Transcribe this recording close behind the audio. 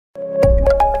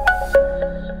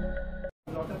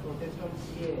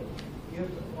CA. You have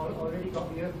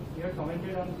you have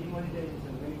commented on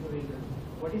demonetization when it was raised.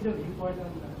 What is your viewpoint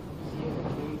on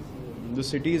CA? The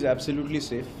city is absolutely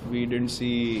safe. We didn't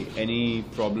see any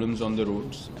problems on the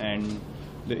roads, and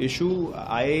the issue,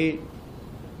 I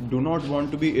do not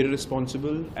want to be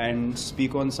irresponsible and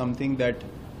speak on something that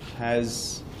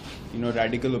has,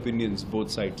 radical opinions,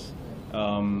 both sides.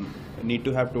 Need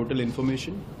to have total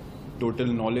information, total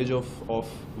knowledge of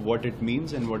what it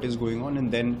means and what is going on,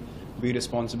 and then be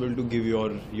responsible to give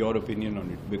your opinion on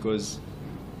it, because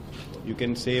you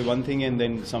can say one thing and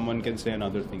then someone can say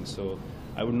another thing. So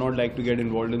I would not like to get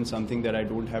involved in something that I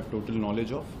don't have total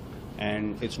knowledge of,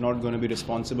 and it's not going to be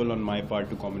responsible on my part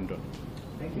to comment on.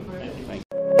 Thank you for your